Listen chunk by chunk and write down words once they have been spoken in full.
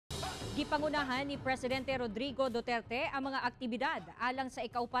Gipangunahan ni Presidente Rodrigo Duterte ang mga aktibidad alang sa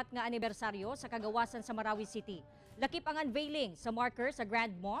ika-upat nga anibersaryo sa kagawasan sa Marawi City. Lakip ang unveiling sa marker sa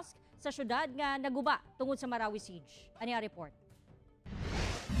Grand Mosque sa syudad nga naguba tungod sa Marawi Siege. Ani ang report.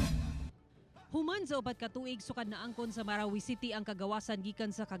 Human sa 4 ka tuig sukad na angkon sa Marawi City ang kagawasan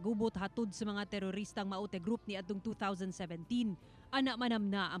gikan sa kagubot hatud sa mga teroristang Maute Group ni adtong 2017. Ana manam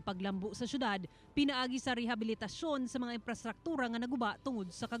na ang paglambo sa syudad, pinaagi sa rehabilitasyon sa mga infrastruktura nga naguba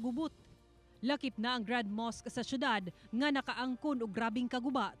tungod sa kagubot. Lakip na ang Grand Mosque sa syudad nga nakaangkon og grabing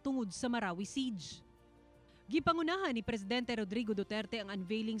kaguba tungod sa Marawi Siege. Gipangunahan ni Presidente Rodrigo Duterte ang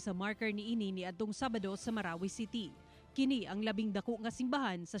unveiling sa marker niini ni adtong Sabado sa Marawi City. Kini ang labing dako nga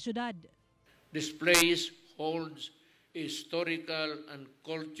simbahan sa syudad. This place holds historical and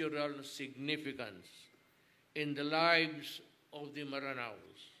cultural significance in the lives of the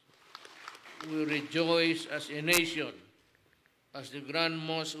Maranaos. We rejoice as a nation as the Grand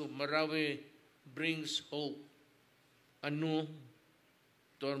Mosque of Marawi brings hope anew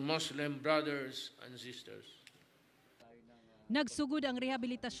to our Muslim brothers and sisters. Nagsugod ang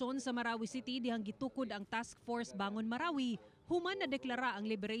rehabilitasyon sa Marawi City dihang gitukod ang Task Force Bangon Marawi. Human na deklara ang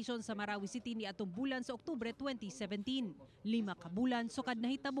liberation sa Marawi City ni atong bulan sa Oktubre 2017. 5 ka bulan sukad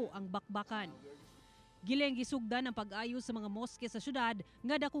nahitabo ang bakbakan. Gileng gisugdan ang pag-ayos sa mga mosque sa syudad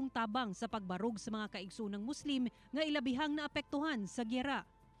nga dakong tabang sa pagbarog sa mga kaigsoonang Muslim nga ilabihang naapektuhan sa giyera.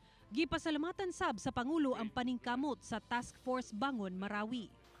 Gipasalamatan sab sa Pangulo ang paningkamot sa Task Force Bangon Marawi.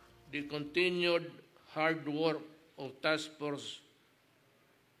 The continued hard work of Task Force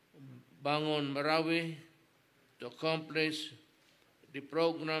Bangon Marawi to accomplish the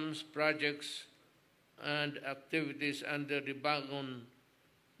programs, projects, and activities under the Bangon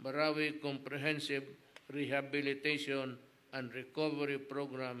Marawi Comprehensive Rehabilitation and Recovery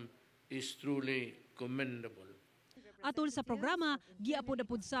Program is truly commendable. Atol sa programa,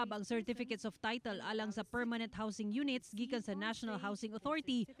 giapod-apod sab ang certificates of title alang sa permanent housing units gikan sa National Housing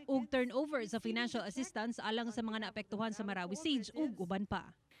Authority ug turnover sa financial assistance alang sa mga naapektuhan sa Marawi Siege ug uban pa.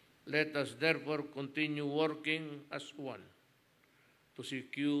 Let us therefore continue working as one to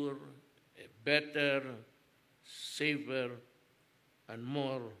secure a better, safer, and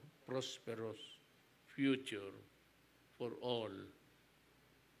more prosperous future for all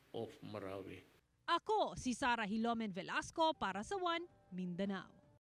of Marawi. Ako si Sarahhilomen-Velasco para sa One Mindanao.